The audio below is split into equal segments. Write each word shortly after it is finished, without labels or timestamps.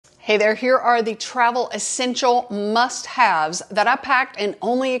Hey there, here are the travel essential must-haves that I packed in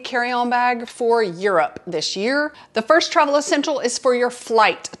only a carry-on bag for Europe this year. The first travel essential is for your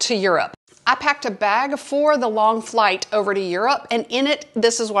flight to Europe. I packed a bag for the long flight over to Europe, and in it,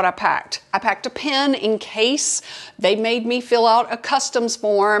 this is what I packed. I packed a pen in case they made me fill out a customs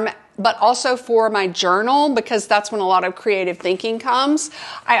form, but also for my journal, because that's when a lot of creative thinking comes.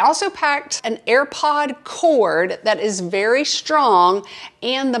 I also packed an AirPod cord that is very strong,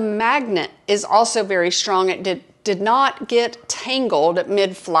 and the magnet is also very strong. It did not get tangled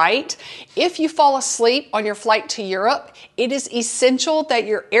mid-flight. If you fall asleep on your flight to Europe, it is essential that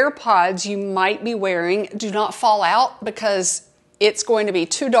your AirPods you might be wearing do not fall out, because it's going to be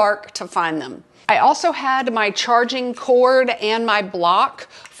too dark to find them. I also had my charging cord and my block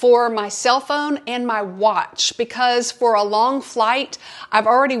for my cell phone and my watch, because for a long flight, I've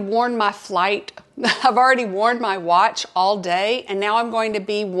already worn my watch all day, and now I'm going to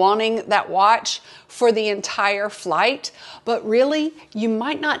be wanting that watch for the entire flight. But really, you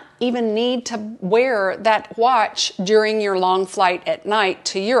might not even need to wear that watch during your long flight at night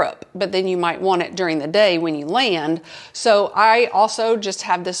to Europe, but then you might want it during the day when you land. So I also just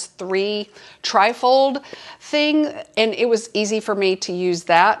have this 3 trifold thing, and it was easy for me to use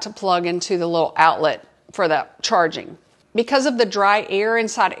that to plug into the little outlet for that charging. Because of the dry air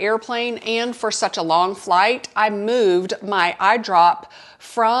inside airplane and for such a long flight, I moved my eye drop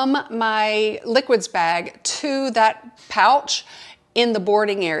from my liquids bag to that pouch in the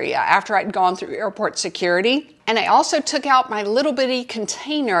boarding area after I'd gone through airport security. And I also took out my little bitty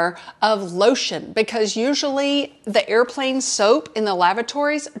container of lotion, because usually the airplane soap in the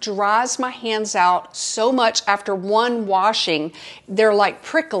lavatories dries my hands out so much after one washing. They're like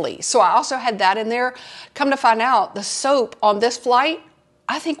prickly. So I also had that in there. Come to find out, the soap on this flight,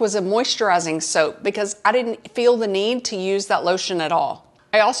 I think, was a moisturizing soap, because I didn't feel the need to use that lotion at all.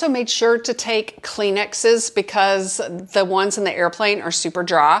 I also made sure to take Kleenexes, because the ones in the airplane are super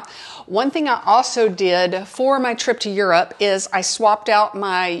dry. One thing I also did for my trip to Europe is I swapped out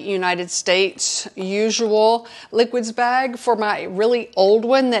my United States usual liquids bag for my really old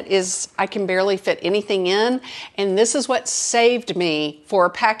one that I can barely fit anything in. And this is what saved me for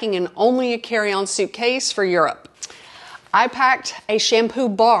packing in only a carry-on suitcase for Europe. I packed a shampoo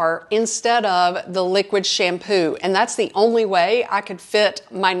bar instead of the liquid shampoo, and that's the only way I could fit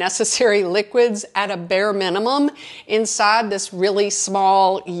my necessary liquids at a bare minimum inside this really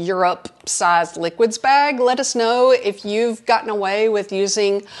small Europe-sized liquids bag. Let us know if you've gotten away with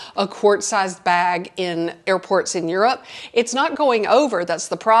using a quart-sized bag in airports in Europe. It's not going over, that's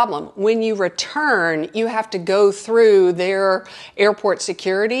the problem. When you return, you have to go through their airport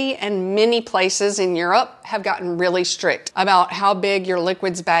security, and many places in Europe have gotten really strict about how big your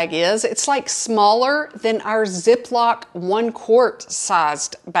liquids bag is. It's like smaller than our Ziploc 1 quart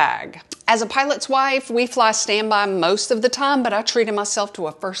sized bag. As a pilot's wife, we fly standby most of the time, but I treated myself to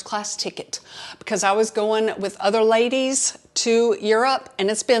a first class ticket because I was going with other ladies to Europe, and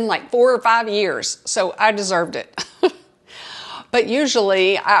it's been like 4 or 5 years, so I deserved it. But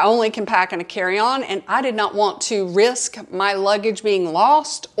usually I only can pack in a carry-on, and I did not want to risk my luggage being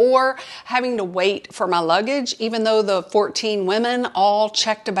lost or having to wait for my luggage, even though the 14 women all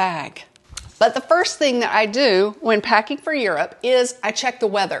checked a bag. But the first thing that I do when packing for Europe is I check the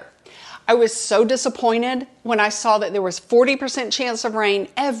weather. I was so disappointed when I saw that there was 40% chance of rain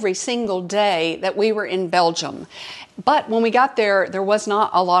every single day that we were in Belgium. But when we got there, there was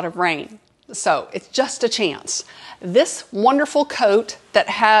not a lot of rain. So it's just a chance. This wonderful coat that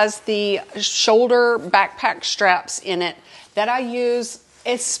has the shoulder backpack straps in it that I use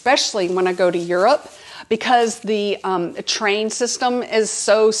especially when I go to Europe, because the train system is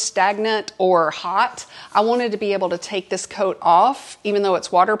so stagnant or hot. I wanted to be able to take this coat off, even though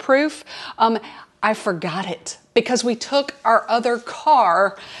it's waterproof. I forgot it because we took our other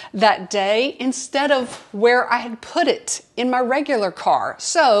car that day instead of where I had put it in my regular car.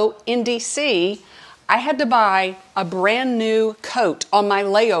 So in DC, I had to buy a brand new coat on my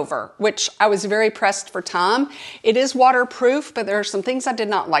layover, which I was very pressed for time. It is waterproof, but there are some things I did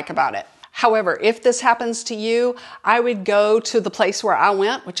not like about it. However, if this happens to you, I would go to the place where I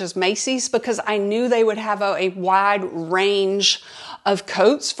went, which is Macy's, because I knew they would have a wide range of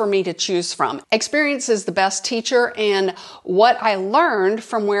coats for me to choose from. Experience is the best teacher, and what I learned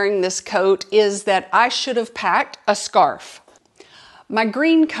from wearing this coat is that I should have packed a scarf. My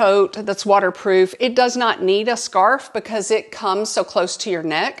green coat that's waterproof, it does not need a scarf because it comes so close to your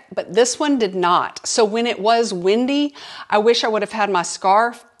neck, but this one did not. So when it was windy, I wish I would have had my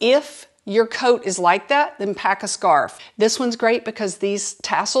scarf. If your coat is like that, then pack a scarf. This one's great because these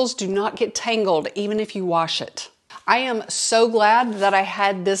tassels do not get tangled even if you wash it. I am so glad that I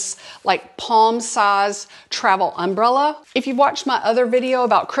had this like palm size travel umbrella. If you've watched my other video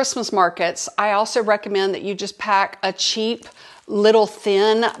about Christmas markets, I also recommend that you just pack a cheap little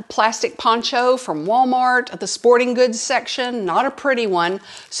thin plastic poncho from Walmart, the sporting goods section, not a pretty one,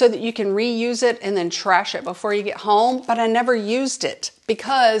 so that you can reuse it and then trash it before you get home. But I never used it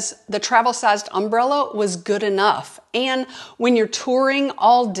because the travel sized umbrella was good enough. And when you're touring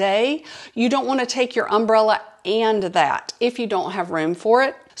all day, you don't want to take your umbrella and that if you don't have room for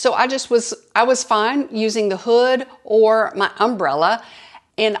it. So I was fine using the hood or my umbrella.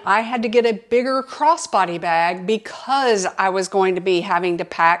 And I had to get a bigger crossbody bag because I was going to be having to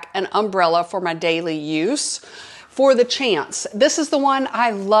pack an umbrella for my daily use for the chance. This is the one I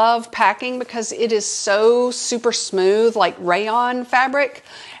love packing because it is so super smooth, like rayon fabric,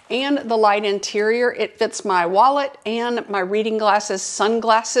 and the light interior. It fits my wallet and my reading glasses,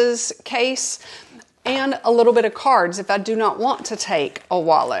 sunglasses case, and a little bit of cards if I do not want to take a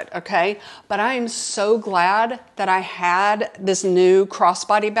wallet, okay? But I am so glad that I had this new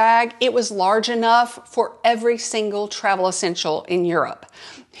crossbody bag. It was large enough for every single travel essential in Europe.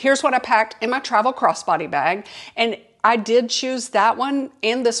 Here's what I packed in my travel crossbody bag, and I did choose that one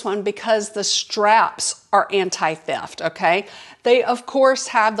and this one because the straps are anti-theft, okay? They, of course,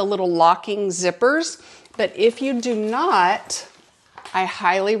 have the little locking zippers, but if you do not, I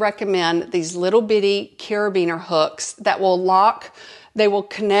highly recommend these little bitty carabiner hooks that will lock. They will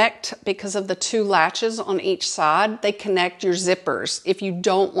connect because of the two latches on each side. They connect your zippers if you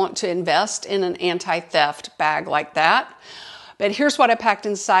don't want to invest in an anti-theft bag like that. But here's what I packed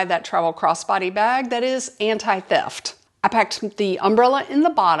inside that travel crossbody bag that is anti-theft. I packed the umbrella in the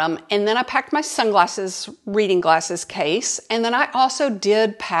bottom, and then I packed my sunglasses, reading glasses case, and then I also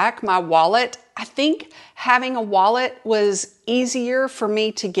did pack my wallet. I think having a wallet was easier for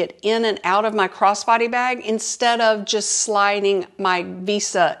me to get in and out of my crossbody bag instead of just sliding my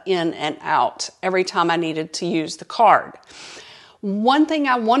Visa in and out every time I needed to use the card. One thing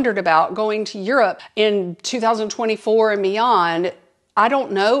I wondered about going to Europe in 2024 and beyond, I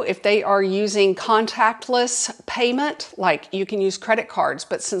don't know if they are using contactless payment, like you can use credit cards,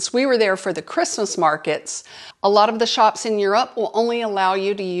 but since we were there for the Christmas markets, a lot of the shops in Europe will only allow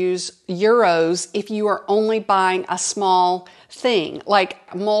you to use euros if you are only buying a small thing,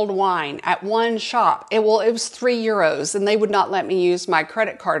 like mulled wine at one shop. It was €3 and they would not let me use my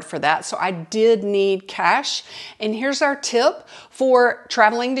credit card for that. So I did need cash. And here's our tip for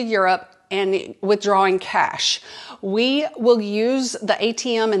traveling to Europe and withdrawing cash. We will use the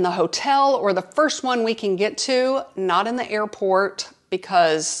ATM in the hotel or the first one we can get to, not in the airport,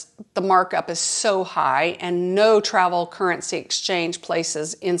 because the markup is so high and no travel currency exchange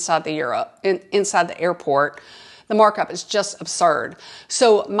places inside the airport. The markup is just absurd.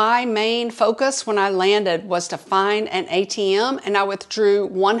 So my main focus when I landed was to find an ATM, and I withdrew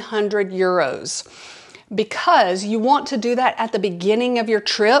 €100. Because you want to do that at the beginning of your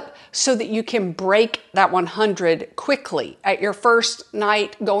trip so that you can break that 100 quickly at your first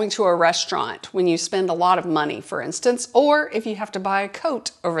night going to a restaurant when you spend a lot of money, for instance, or if you have to buy a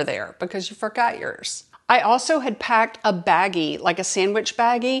coat over there because you forgot yours. I also had packed a baggie, like a sandwich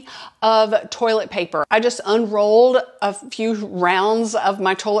baggie of toilet paper. I just unrolled a few rounds of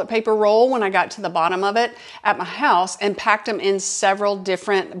my toilet paper roll when I got to the bottom of it at my house and packed them in several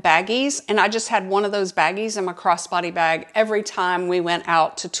different baggies. And I just had one of those baggies in my crossbody bag every time we went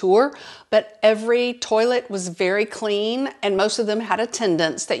out to tour. But every toilet was very clean and most of them had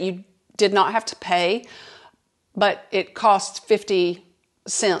attendants that you did not have to pay, but it cost 50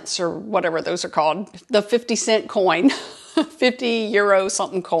 cents or whatever those are called, the 50-cent coin, 50 euro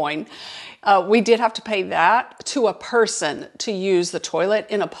something coin. We did have to pay that to a person to use the toilet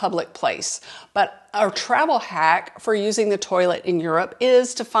in a public place. But our travel hack for using the toilet in Europe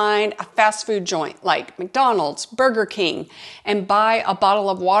is to find a fast food joint like McDonald's, Burger King, and buy a bottle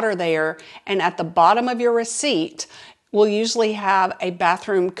of water there. And at the bottom of your receipt, we'll usually have a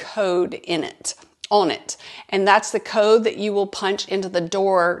bathroom code on it. And that's the code that you will punch into the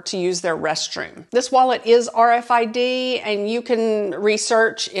door to use their restroom. This wallet is RFID, and you can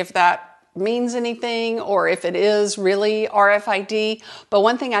research if that means anything or if it is really RFID. But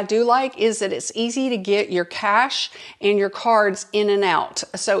one thing I do like is that it's easy to get your cash and your cards in and out.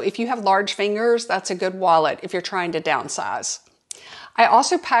 So if you have large fingers, that's a good wallet if you're trying to downsize. I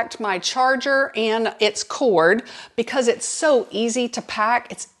also packed my charger and its cord because it's so easy to pack.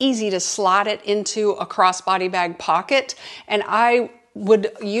 It's easy to slide it into a crossbody bag pocket, and I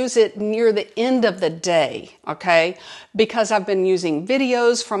would use it near the end of the day, okay? Because I've been using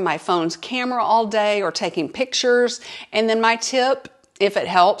videos from my phone's camera all day or taking pictures. And then my tip, if it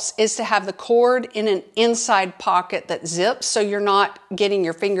helps, is to have the cord in an inside pocket that zips so you're not getting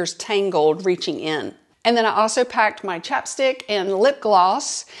your fingers tangled reaching in. And then I also packed my chapstick and lip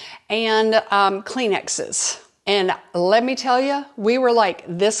gloss and Kleenexes. And let me tell you, we were like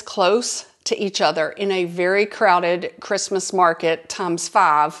this close to each other in a very crowded Christmas market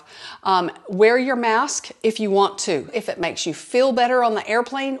 ×5. Wear your mask if you want to. If it makes you feel better on the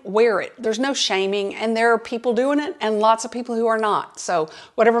airplane, wear it. There's no shaming, and there are people doing it and lots of people who are not. So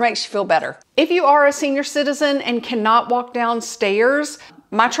whatever makes you feel better. If you are a senior citizen and cannot walk downstairs,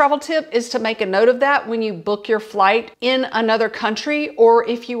 my travel tip is to make a note of that when you book your flight in another country or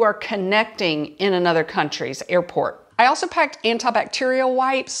if you are connecting in another country's airport. I also packed antibacterial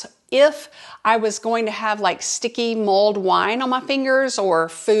wipes if I was going to have like sticky mulled wine on my fingers or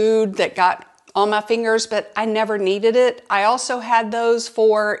food that got on my fingers, but I never needed it. I also had those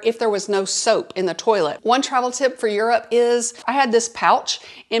for if there was no soap in the toilet. One travel tip for Europe is I had this pouch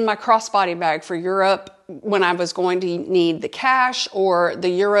in my crossbody bag for Europe when I was going to need the cash or the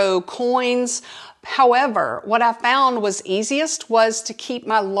euro coins. However, what I found was easiest was to keep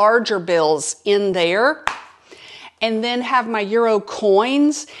my larger bills in there and then have my euro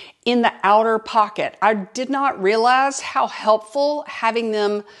coins in the outer pocket. I did not realize how helpful having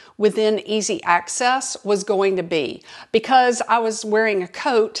them within easy access was going to be because I was wearing a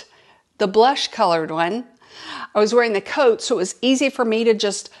coat, the blush colored one. I was wearing the coat, so it was easy for me to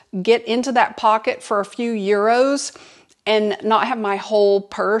just get into that pocket for a few euros and not have my whole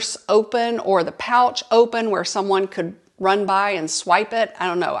purse open or the pouch open where someone could run by and swipe it. I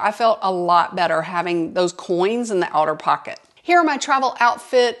don't know. I felt a lot better having those coins in the outer pocket. Here are my travel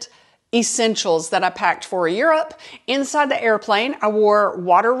outfit essentials that I packed for Europe. Inside the airplane, I wore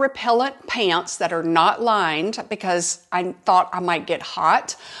water-repellent pants that are not lined because I thought I might get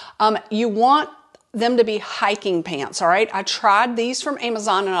hot. You want them to be hiking pants, all right? I tried these from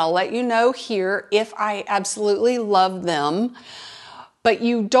Amazon and I'll let you know here if I absolutely love them. But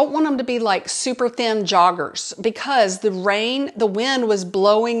you don't want them to be like super thin joggers because the wind was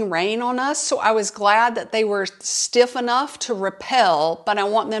blowing rain on us. So I was glad that they were stiff enough to repel, but I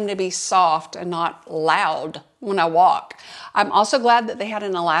want them to be soft and not loud when I walk. I'm also glad that they had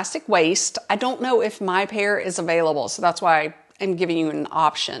an elastic waist. I don't know if my pair is available, so that's why I'm giving you an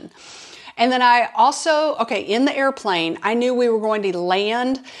option. And then I also, in the airplane, I knew we were going to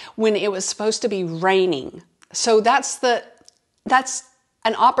land when it was supposed to be raining. So that's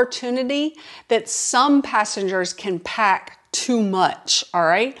an opportunity that some passengers can pack too much, all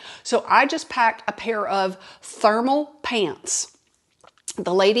right? So I just packed a pair of thermal pants.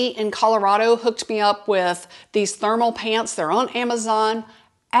 The lady in Colorado hooked me up with these thermal pants. They're on Amazon.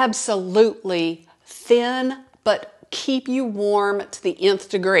 Absolutely thin, but keep you warm to the nth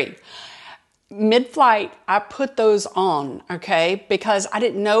degree. Mid-flight, I put those on, okay, because I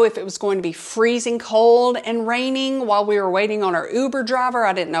didn't know if it was going to be freezing cold and raining while we were waiting on our Uber driver.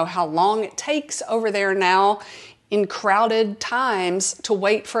 I didn't know how long it takes over there now in crowded times to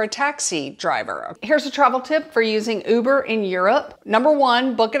wait for a taxi driver. Here's a travel tip for using Uber in Europe. Number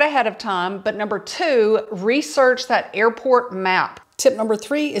one, book it ahead of time, but number two, research that airport map. Tip number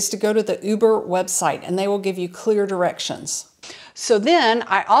three is to go to the Uber website and they will give you clear directions. So then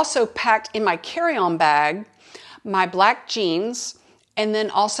I also packed in my carry-on bag my black jeans and then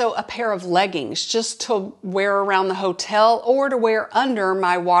also a pair of leggings just to wear around the hotel or to wear under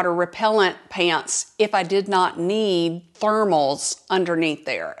my water repellent pants if I did not need thermals underneath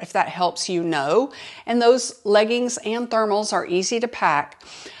there, if that helps you know. And those leggings and thermals are easy to pack.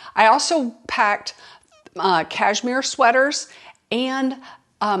 I also packed cashmere sweaters and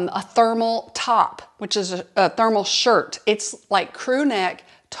a thermal top, which is a thermal shirt. It's like crew neck,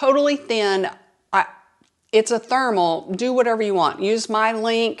 totally thin. It's a thermal. Do whatever you want. Use my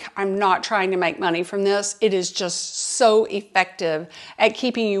link. I'm not trying to make money from this. It is just so effective at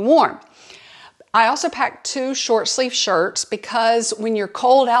keeping you warm. I also packed 2 short sleeve shirts because when you're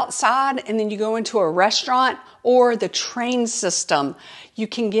cold outside and then you go into a restaurant or the train system, you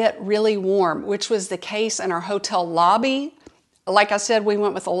can get really warm, which was the case in our hotel lobby. Like I said, we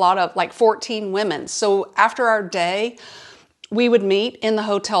went with a lot of like 14 women. So after our day, we would meet in the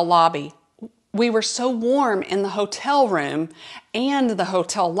hotel lobby. We were so warm in the hotel room and the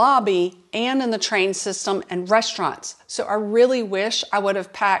hotel lobby and in the train system and restaurants. So I really wish I would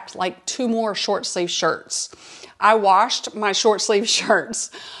have packed like 2 more short sleeve shirts. I washed my short sleeve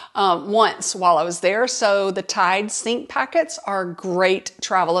shirts once while I was there. So the Tide sink packets are a great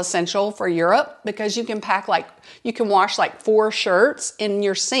travel essential for Europe because you can wash like 4 shirts in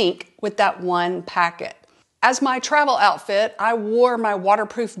your sink with that one packet. As my travel outfit, I wore my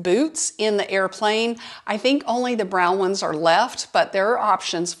waterproof boots in the airplane. I think only the brown ones are left, but there are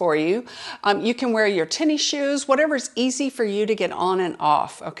options for you. You can wear your tennis shoes, whatever's easy for you to get on and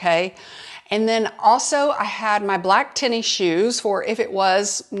off, okay? And then also I had my black tennis shoes for if it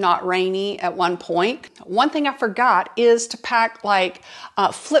was not rainy at one point. One thing I forgot is to pack like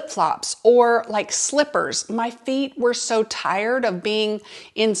flip-flops or like slippers. My feet were so tired of being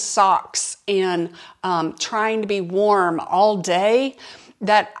in socks and trying to be warm all day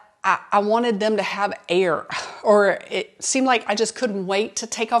that I wanted them to have air, or it seemed like I just couldn't wait to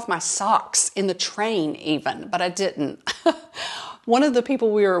take off my socks in the train even, but I didn't. One of the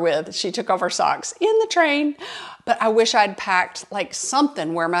people we were with, she took off her socks in the train, but I wish I'd packed like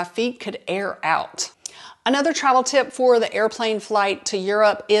something where my feet could air out. Another travel tip for the airplane flight to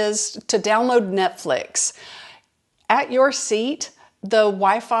Europe is to download Netflix. At your seat, the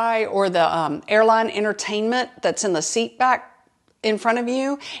Wi-Fi or the airline entertainment that's in the seat back in front of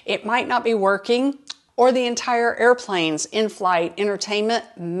you, it might not be working, or the entire airplane's in-flight entertainment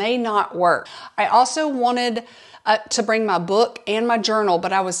may not work. I also wanted to bring my book and my journal,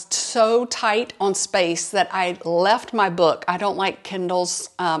 but I was so tight on space that I left my book. I don't like Kindles.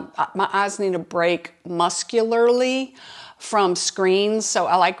 My eyes need a break muscularly from screens, so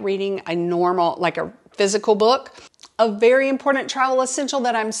I like reading a normal, like a physical book. A very important travel essential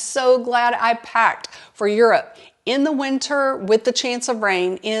that I'm so glad I packed for Europe in the winter with the chance of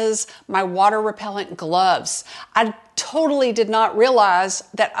rain is my water-repellent gloves. I totally did not realize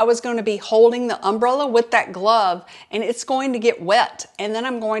that I was going to be holding the umbrella with that glove and it's going to get wet. And then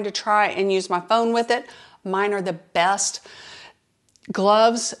I'm going to try and use my phone with it. Mine are the best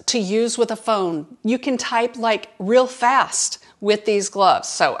gloves to use with a phone. You can type like real fast with these gloves.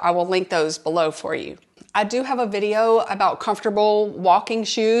 So I will link those below for you. I do have a video about comfortable walking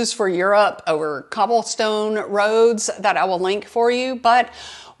shoes for Europe over cobblestone roads that I will link for you. But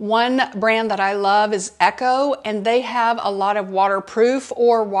one brand that I love is Echo, and they have a lot of waterproof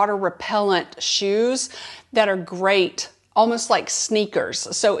or water repellent shoes that are great, almost like sneakers.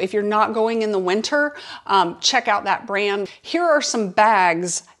 So if you're not going in the winter, check out that brand. Here are some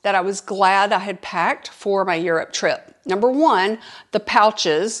bags that I was glad I had packed for my Europe trip. Number one, the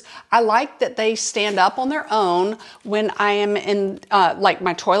pouches. I like that they stand up on their own when I am in like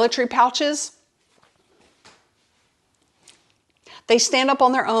my toiletry pouches. They stand up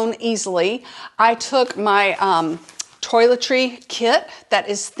on their own easily. I took my toiletry kit that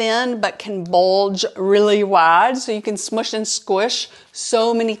is thin but can bulge really wide, so you can smush and squish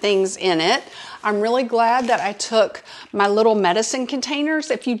so many things in it. I'm really glad that I took my little medicine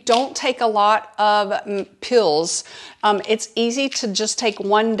containers. If you don't take a lot of pills, it's easy to just take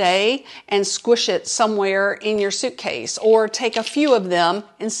one day and squish it somewhere in your suitcase, or take a few of them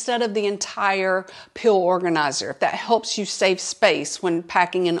instead of the entire pill organizer, if that helps you save space when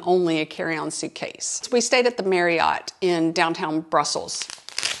packing in only a carry-on suitcase. We stayed at the Marriott in downtown Brussels.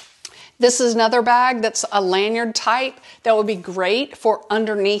 This is another bag that's a lanyard type that would be great for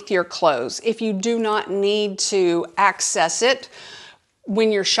underneath your clothes if you do not need to access it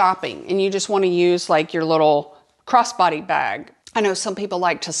when you're shopping and you just want to use like your little crossbody bag. I know some people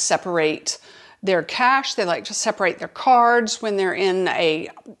like to separate their cash, they like to separate their cards when they're in a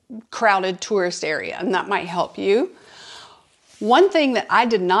crowded tourist area, and that might help you. One thing that I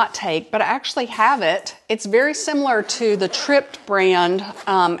did not take, but I actually have it, it's very similar to the Tripped brand.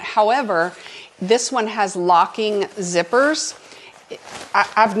 However, this one has locking zippers.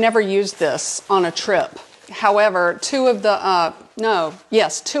 I've never used this on a trip. However, two of the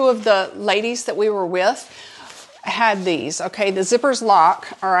ladies that we were with had these, okay? The zippers lock,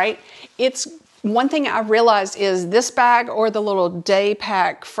 all right? It's one thing I realized is this bag or the little day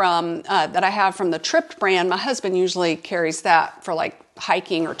pack from that I have from the Tripped brand, my husband usually carries that for like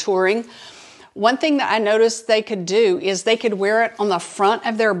hiking or touring. One thing that I noticed they could do is they could wear it on the front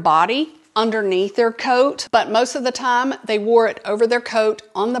of their body underneath their coat, but most of the time they wore it over their coat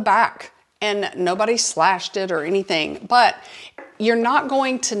on the back and nobody slashed it or anything. But you're not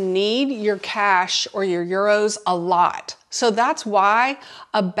going to need your cash or your euros a lot. So that's why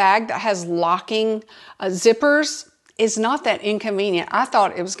a bag that has locking zippers is not that inconvenient. I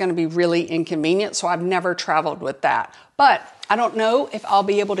thought it was going to be really inconvenient, so I've never traveled with that. But I don't know if I'll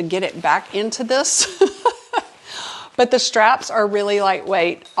be able to get it back into this. But the straps are really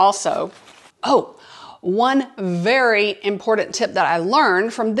lightweight also. Oh, one very important tip that I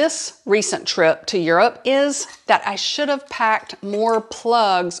learned from this recent trip to Europe is that I should have packed more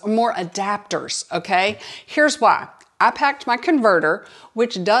plugs or more adapters, okay? Here's why. I packed my converter,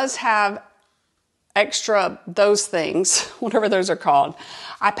 which does have extra those things, whatever those are called.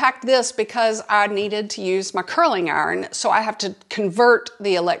 I packed this because I needed to use my curling iron, so I have to convert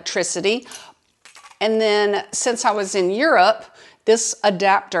the electricity. And then since I was in Europe, this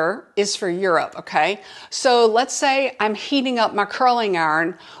adapter is for Europe, okay? So let's say I'm heating up my curling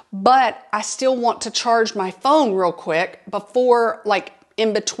iron, but I still want to charge my phone real quick before, like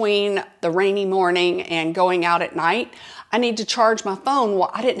in between the rainy morning and going out at night. I need to charge my phone. Well,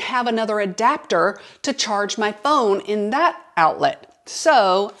 I didn't have another adapter to charge my phone in that outlet.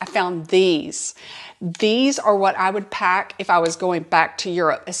 So I found these. These are what I would pack if I was going back to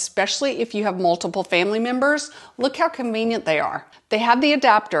Europe, especially if you have multiple family members. Look how convenient they are. They have the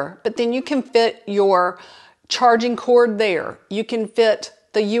adapter, but then you can fit your charging cord there. You can fit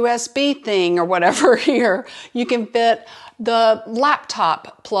the USB thing or whatever here. You can fit the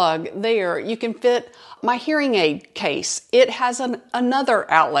laptop plug there. You can fit my hearing aid case. It has another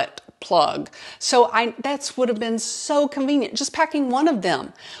outlet plug. So that would have been so convenient. Just packing one of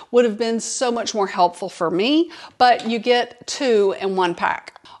them would have been so much more helpful for me, but you get 2 in one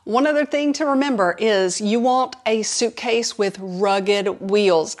pack. One other thing to remember is you want a suitcase with rugged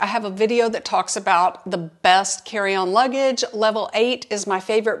wheels. I have a video that talks about the best carry-on luggage. Level 8 is my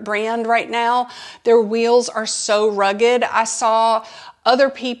favorite brand right now. Their wheels are so rugged. I saw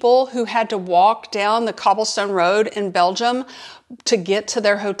other people who had to walk down the cobblestone road in Belgium to get to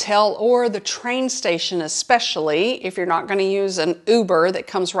their hotel or the train station, especially if you're not going to use an Uber that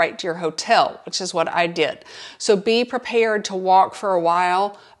comes right to your hotel, which is what I did. So be prepared to walk for a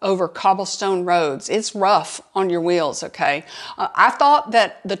while over cobblestone roads. It's rough on your wheels, okay? I thought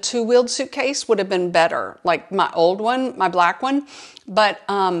that the 2-wheeled suitcase would have been better, like my old one, my black one, but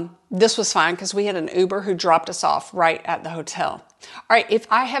this was fine because we had an Uber who dropped us off right at the hotel. All right, if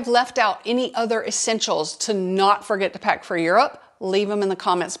I have left out any other essentials to not forget to pack for Europe, leave them in the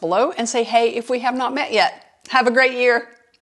comments below and say, hey, if we have not met yet. Have a great year.